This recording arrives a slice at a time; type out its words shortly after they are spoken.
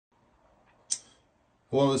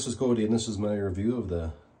Hello, this is Cody, and this is my review of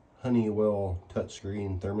the Honeywell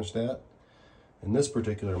touchscreen thermostat. In this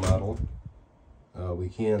particular model, we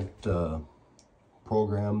can't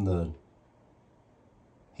program the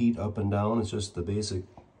heat up and down. It's just the basic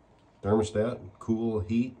thermostat, cool,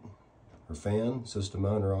 heat, or fan, system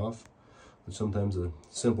on or off. But sometimes a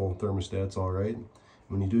simple thermostat's all right.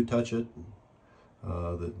 When you do touch it,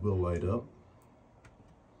 that will light up.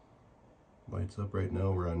 Lights up right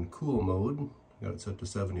now. We're on cool mode. Got it set to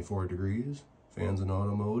 74 degrees. Fans in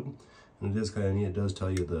auto mode. And it is kind of neat. It does tell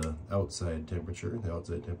you the outside temperature. The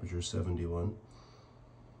outside temperature is 71.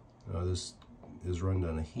 This is run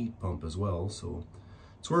on a heat pump as well, so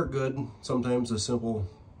it's worked good. Sometimes the simple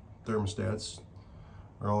thermostats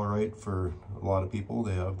are all right for a lot of people.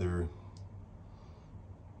 They have their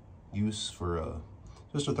use for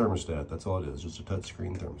just a thermostat. That's all it is, just a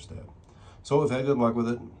touchscreen thermostat. So I've had good luck with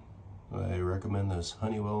it. I recommend this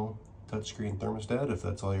Honeywell touchscreen thermostat if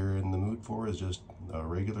that's all you're in the mood for, is just a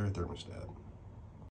regular thermostat.